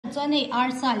cho này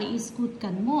Arsâ li Iskut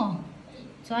kan mo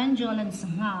cho anh Jolan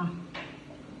sangha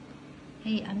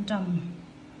hey ăn trầm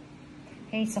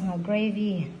hey sangha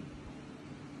gravy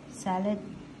salad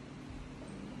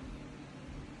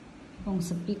bông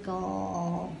súp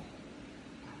pickle.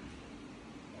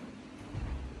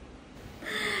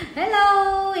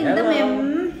 Hello,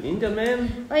 Intermem.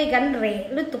 Oi, kan re,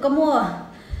 lu tu kamu.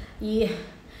 I,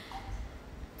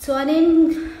 cho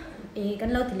nên, kan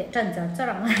lâu thì lệ trần giờ cho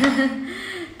rằng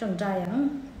trồng trai yang.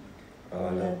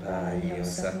 Olapa yo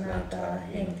saknata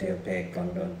heng tiêu pe con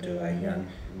don tu ayan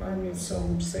mami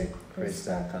som se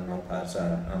Krista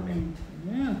kanopasa amen.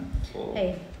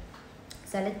 Hey,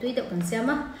 salad tuy đậu cần xem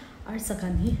á, Arsâ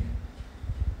cần hi.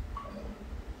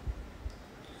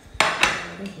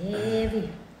 Heavy,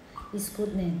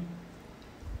 Iskut nen.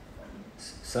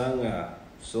 Sangha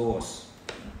sauce.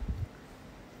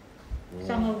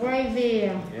 Sangha gravy.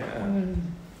 Yeah.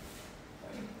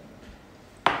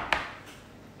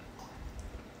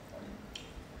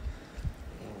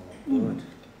 Good.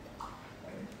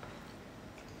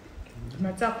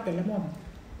 Mà chọc để làm mồm.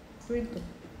 Sweet.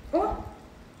 Oh.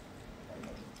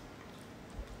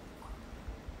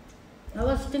 I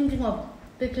was thinking of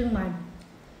picking my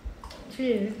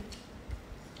cheese.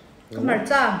 Cái mà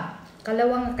cha, cái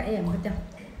lâu ăn cái em hết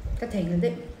cái thành cái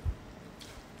đấy.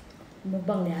 Một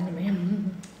bằng lẻ này em.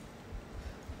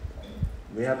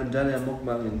 We haven't done our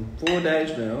mukbang in 4 days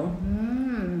now.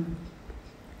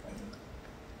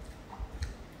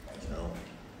 So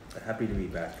happy to be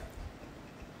back.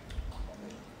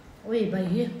 Ui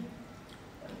bày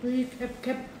ui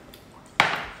khép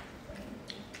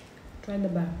try the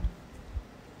bag.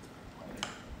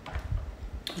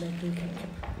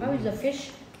 How is the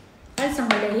fish? Anh sang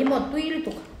lấy một tuy liên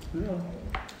tục.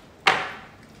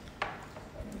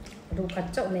 Đồ cắt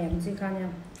chậu này em gì khá nha.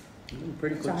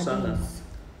 Pretty good sangha.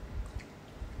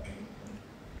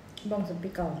 Bông súp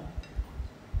pickle.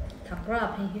 Thạc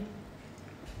rạp hay gì?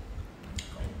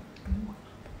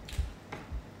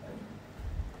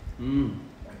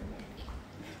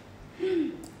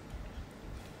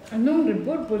 Anong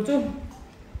report po ito?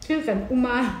 Silkan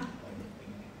uma.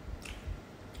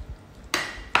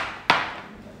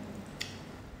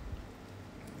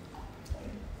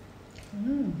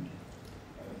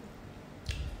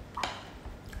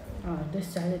 Oh, this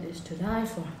salad is to die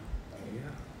for.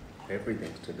 Yeah,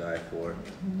 everything's to die for.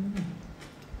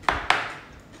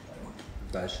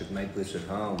 You guys should make this at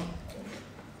home.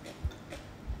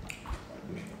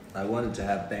 I wanted to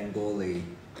have Bengali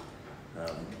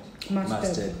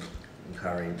mustard and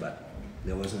curry, but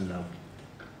there wasn't enough.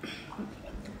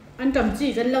 Ăn trầm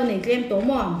chỉ gần lâu này em tố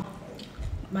mòn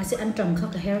mà sẽ ăn trầm khác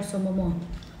cái hair xong mà mòn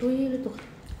tuy liên tục.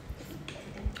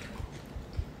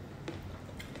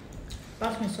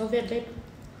 Pass me Soviet babe.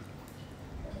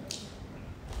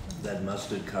 That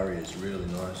mustard curry is really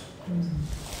nice.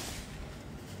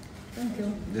 Thank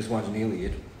you. This one's nearly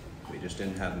it. We just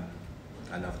didn't have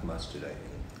enough mustard, I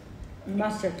think.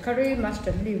 Mustard curry,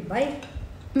 mustard leaf bite.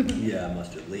 Yeah,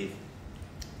 mustard leaf.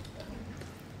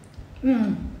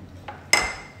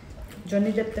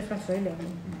 Johnny Depp the first way.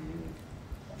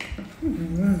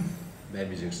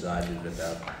 Baby's excited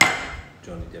about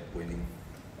Johnny Depp winning.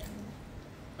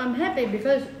 I'm happy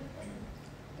because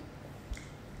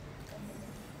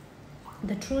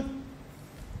the truth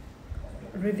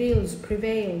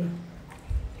prevail.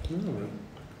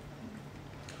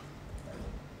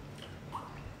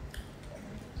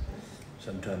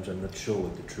 Sometimes I'm not sure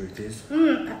what the truth is.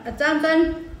 Anh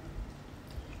Tân,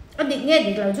 anh định nghe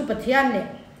thì là giúp bật thiên này.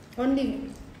 Only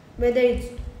whether it's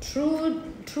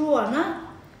true or not,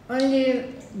 only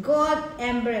God,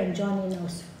 Amber, and Johnny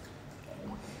knows.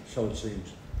 So it seems.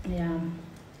 Yeah,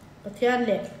 bật thiên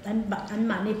này anh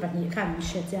mà đi bật nhị khăn mình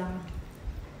sẽ ra.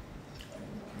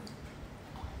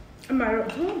 Anh mà rồi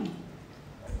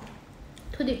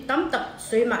thôi đi tắm tập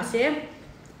suy mà sẽ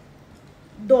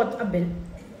đột ở bên.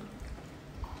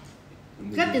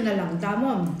 Rất là lòng tắm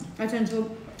không? Anh chân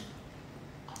chụp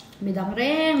mình đang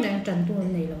rèn trần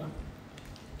tuôn này rồi.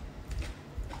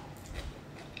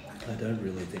 I don't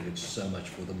really think it's so much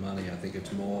for the money. I think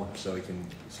it's more so he can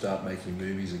start making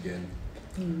movies again.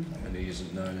 And he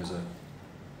isn't known as a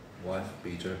wife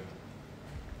beater.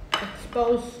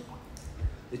 Expose.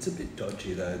 It's a bit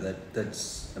dodgy though.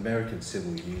 That's American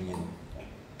Civil Union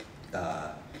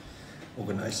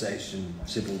organization,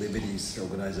 Civil Liberties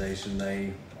organization.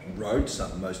 They wrote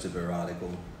most of her article.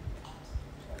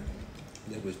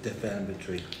 It was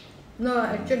defamatory. No,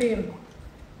 actually,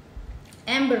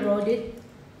 Amber wrote it.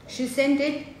 She sent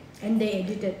it, and they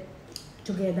edited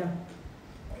together.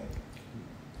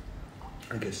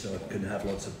 I guess so. It can have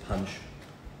lots of punch.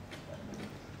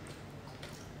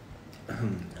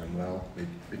 And well,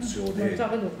 it sure Một did. cho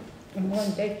cái được. I'm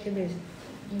going to take this.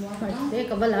 Mà thế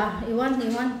cả vợ là, you want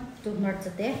to merge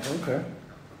it? Okay.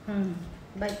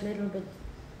 Bite a little bit.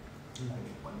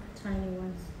 Tiny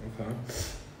ones. Okay.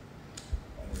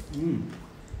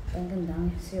 Đang đang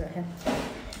see what happens.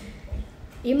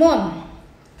 Imom,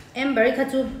 em bari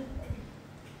khachu.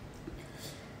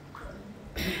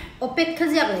 Opet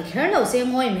khazyak le kher lo se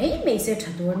moi me se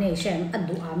thadu ne shem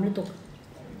adu am lu tuk.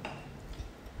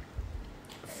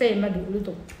 Fe ma du lu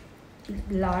tuk.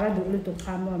 La du lu tuk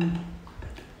am.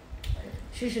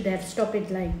 She should have stopped it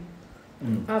like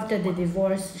after the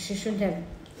divorce. She shouldn't have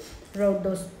wrote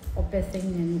those opet thing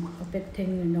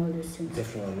and all those things.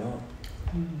 Definitely not.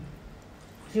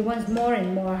 She wants more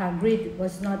and more. Her greed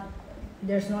was not.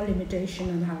 There's no limitation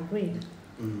on her greed.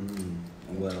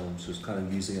 Well, she was kind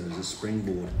of using it as a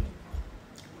springboard.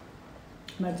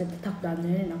 But the tuck down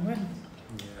there,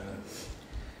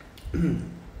 Yeah.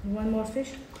 You want more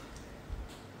fish?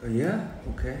 Yeah.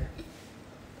 Okay.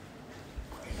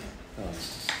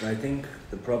 I think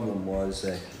the problem was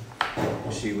that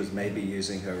she was maybe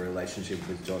using her relationship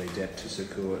with Johnny Depp to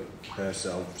secure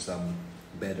herself some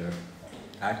better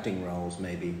acting roles,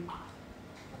 maybe.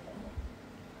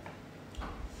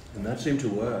 And that seemed to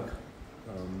work.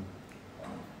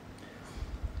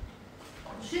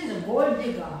 She's a gold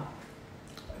digger.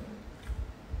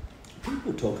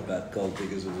 People talk about gold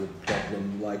diggers as a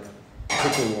problem, like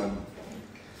people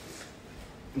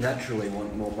naturally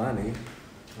want more money.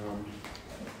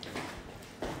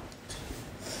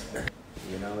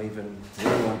 You know, even we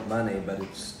want money, but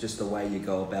it's just the way you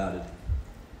go about it.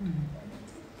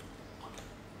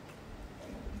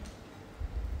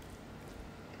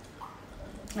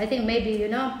 I think maybe, you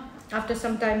know, after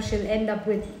some time she'll end up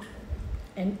with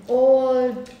an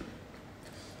old,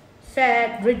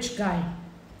 fat, rich guy.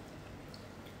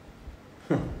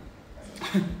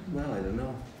 Well, I don't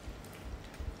know.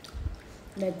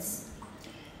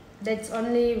 That's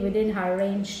only within her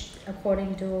range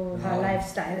according to her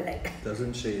lifestyle. Like.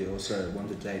 Doesn't she also want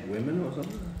to date women or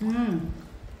something?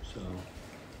 So,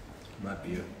 might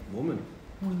be a woman.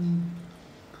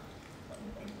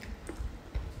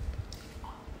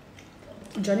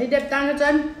 Johnny Depp tăng cho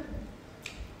chân.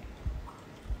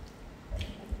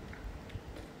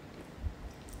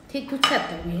 Thì cứ chặt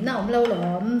ở nghĩ nào lâu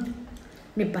lắm.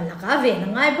 Mình bảo là cá về nó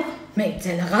ngay bốc. Mày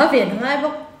chạy là cá về nó ngay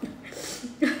bốc.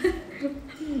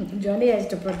 Johnny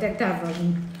has to protect her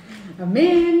from a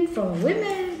man, from a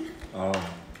women. Oh.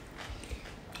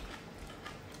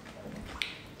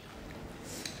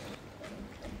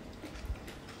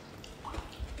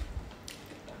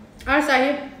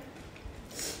 Arsâ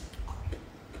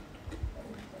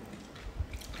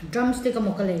drumstick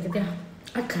một cái này cái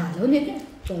ăn khá lớn đấy chứ,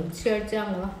 rồi chơi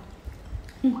chăng rồi.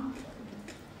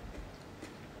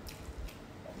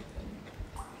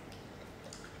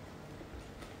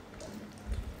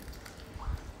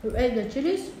 You ate the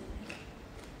chilies?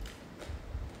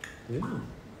 Yeah.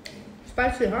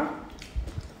 Spicy, huh?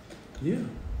 Yeah.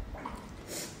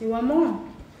 You want more?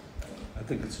 I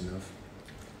think it's enough.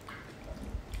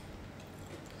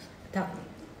 Thật.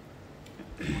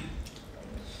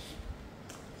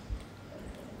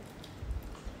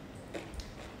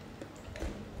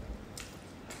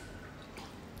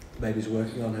 Baby's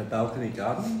working on her balcony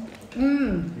garden.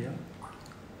 Yeah.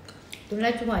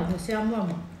 Tonight tonight nó xem mà.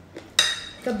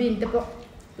 Cabin tập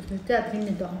tập hình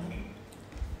này đó.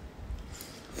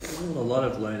 Well, a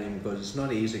lot of learning, but it's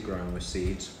not easy growing with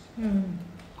seeds.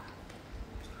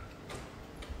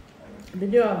 Bây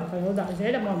giờ phải hỗ trợ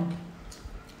dễ lắm mà.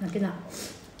 Là cái nào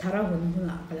thả ra hồn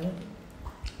là phải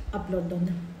upload đó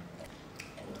nè.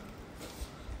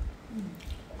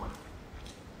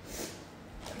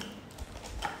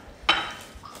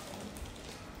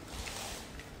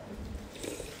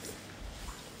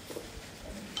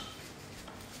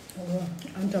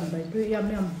 Ăn chậm bấy tuy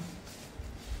yum yum.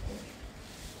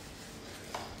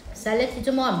 Salad thì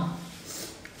cho mom.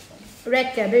 Red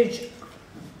cabbage.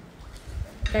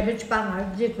 Cabbage bang ở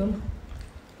dưới cũng.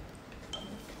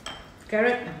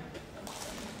 Carrot.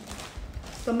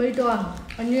 Tomato,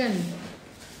 onion.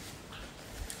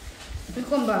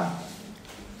 Cucumber.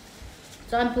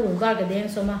 Saan puro garga deng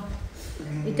soma.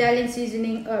 Italian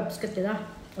seasoning herbs katira.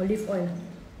 Olive oil.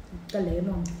 Kale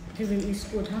mom. Even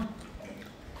Iskut ha.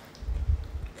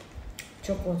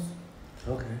 Chocos.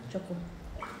 Okay. Choco.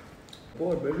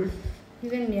 Boy, baby.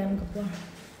 Even miam kapwa.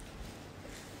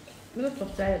 Look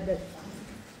upside that.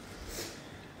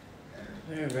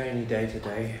 Very rainy day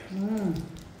today.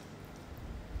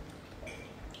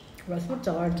 Was for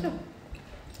charge.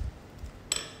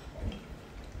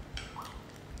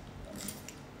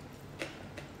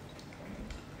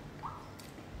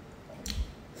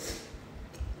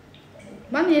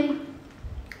 Manin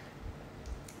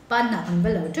pan na kan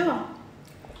velo chứ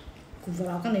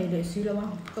Kuvra cái này để xí lâu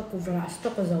có kuvra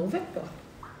stock có dấu vết rồi.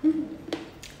 I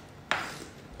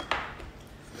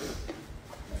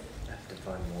have to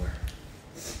find more.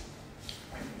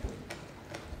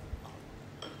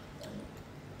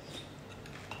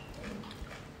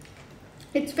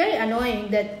 It's very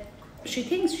annoying that she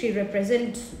thinks she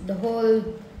represents the whole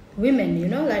women, you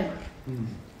know, like,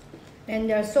 and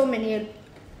there are so many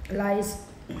lies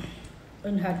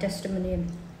in her testimony.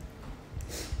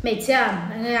 Made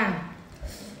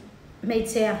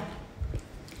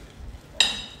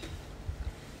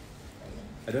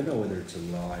I don't know whether it's a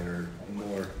lie or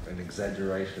more an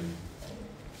exaggeration.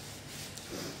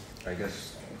 I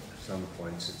guess at some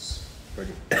points it's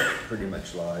pretty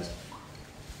much lies.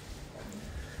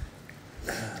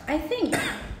 I think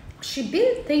she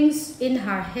built things in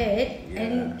her head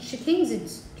and she thinks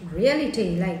it's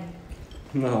reality, like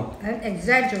No. and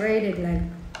exaggerated, like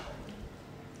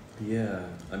Yeah,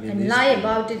 I mean. and lie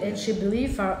about it, and she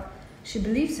believes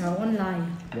her own lie.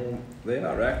 Well, they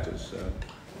are actors, so.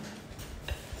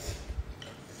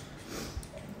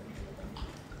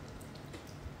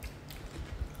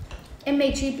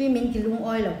 MHP mean kilung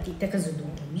oil of kita kazudu.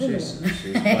 She's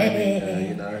claiming,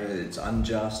 you know, it's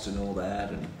unjust and all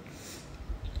that,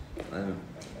 and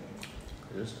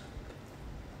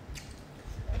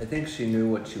I think she knew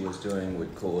what she was doing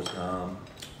would cause harm,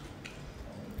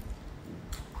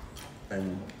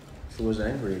 and she was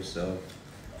angry. So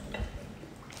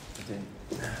I think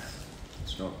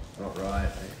it's not right.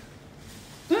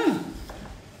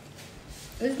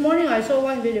 This morning I saw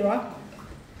one video.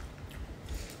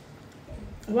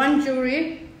 One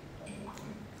jury,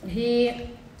 he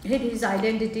hid his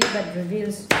identity but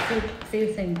reveals few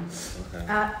things. Okay.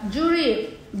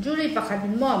 Jury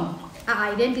pakhat mom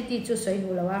identity chu soi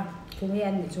bulawa kungi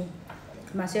an chu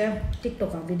ma se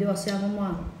TikTok video se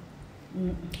ma.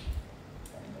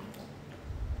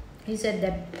 He said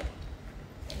that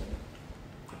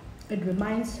it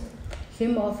reminds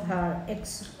him of her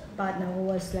ex-partner who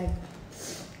was like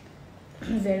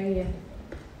very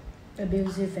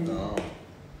abusive and. Oh.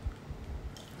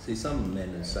 See, some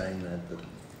men are saying that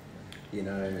you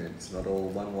know, it's not all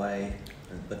one way,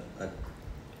 but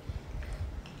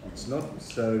it's not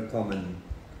so common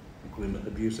with women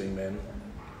abusing men.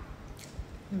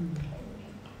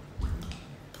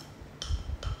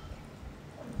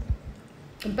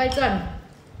 Bây giờ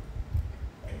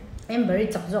em bari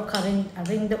chọc dọc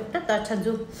ring được tất cả chân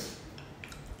du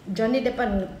Johnny Depp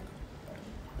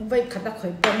vậy khát đã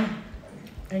khởi công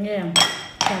anh em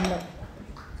làm được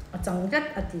ở trong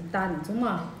rất ở tỉ tàn chúng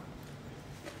mà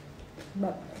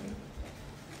but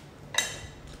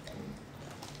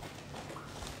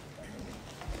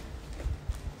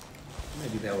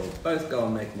Maybe they will both go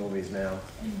and make movies now.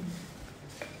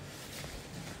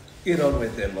 Get on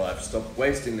with their life. Stop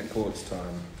wasting the court's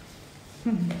time.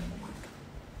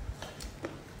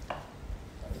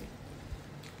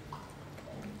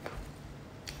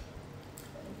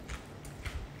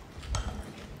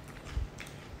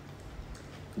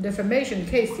 defamation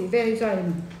case thì very sorry.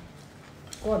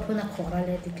 God puna khora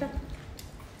le tikla.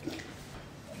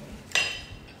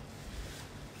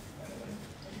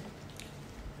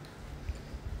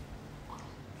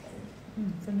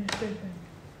 Finish it.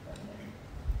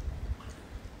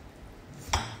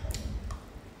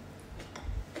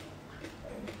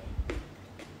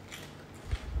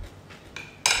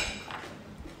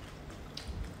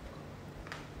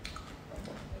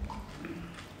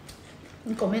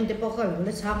 Comment tiếp bao giờ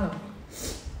lấy sang rồi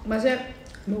mà sẽ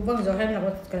lúc vâng giờ hay là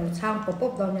cái sang pop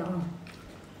pop vào nhở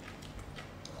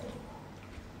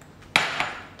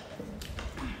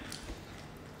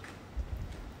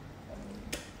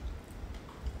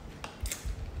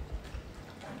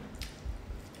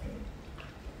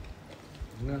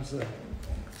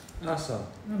Arsâ.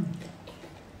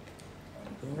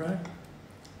 All right.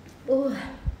 Oh,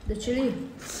 the chili.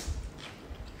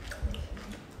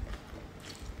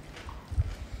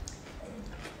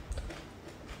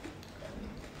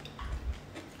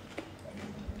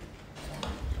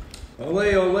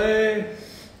 Ole, ole.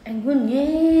 Anh Hun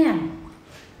nghe.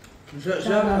 Shut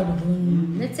up.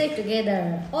 Let's say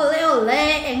together. Ole, ole,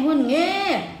 anh Hun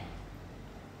nghe.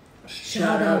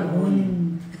 Shut up.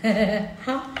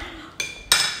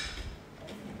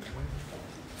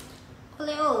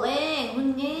 Ole, ole, anh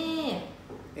Hun nghe.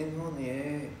 In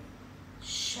honey.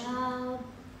 Shout.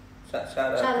 Shut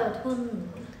Shout out Hun.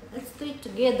 Let's do it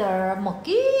together.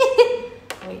 Monkey.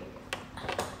 Wait.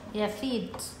 Yeah,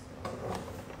 feet.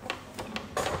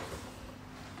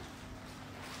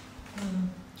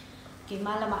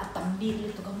 Gimana mak tambir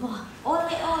itu kamu?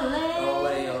 Ole ole.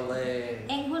 Ole, ole.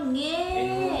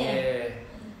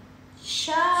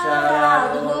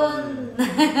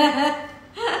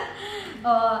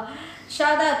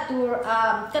 tour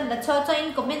kan la cho cho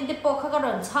in comment te po kha ka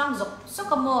ron chang zok so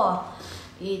ka mo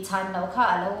I chan lo kha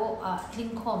lo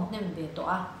link khom nem ve to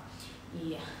a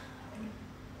I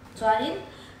chuanin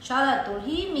shala tur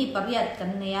hi mi pariat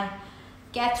kan nia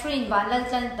Catherine van lal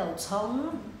chan to chong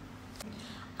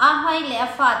a mai le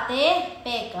fa te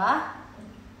pe ka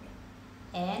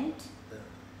and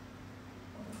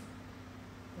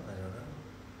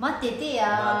Matete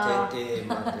Matete,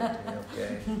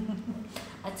 okay.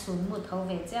 A chun mu thau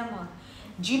ve cha mo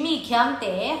Jimmy khyang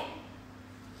te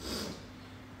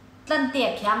Tlan te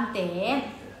khyang te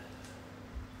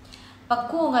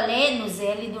Pakku nga le nu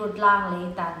zeli dur tlang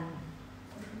le tan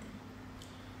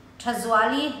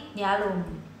Thazwali nyalum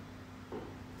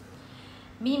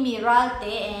Mimi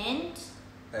ralte and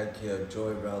Akia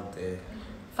Joy Ralte.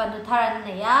 Fanu tharan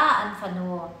ne ya an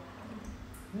fanu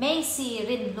Macy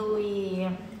Rin Louis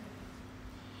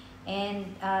and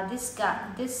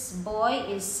this boy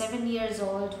is 7 years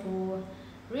old who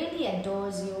really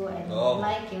adores you and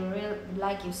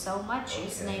like you so much. Okay.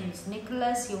 His name is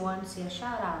Nicholas. He wants your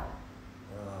shout out.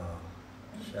 Oh,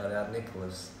 shout out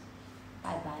Nicholas.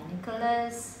 Bye bye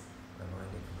Nicholas. Bye bye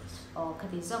Nicholas. Oh,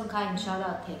 kati song kind shout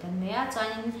out taken there.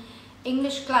 Join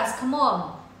English class. Come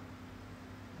on.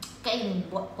 Cái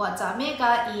what Jamaica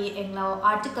I englo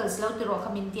articles lo tiro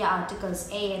kamintia articles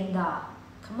a and da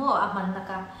kamo aman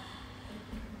naka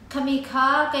kami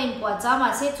kha kain what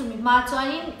Jama se to mi ma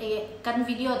chuanin e kan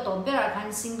video to bera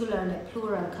kan singular le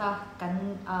plural kha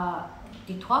kan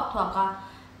ti thwak thwa ka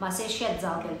ma se shed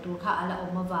jaw bel tur kha ala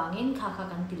oma wangin kha kha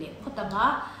kan tile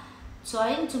photanga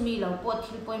chuain chumi lo pot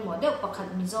thil poi mo de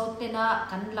pakhat mizo te na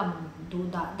kan lam du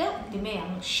da de ti me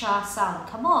ang sha sound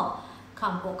kamo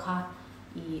kham ko kha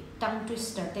I tongue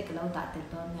twister te kalau tak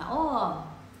terton ya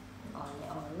ole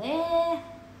ole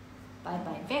bye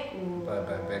bye vek Bye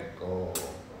bye vek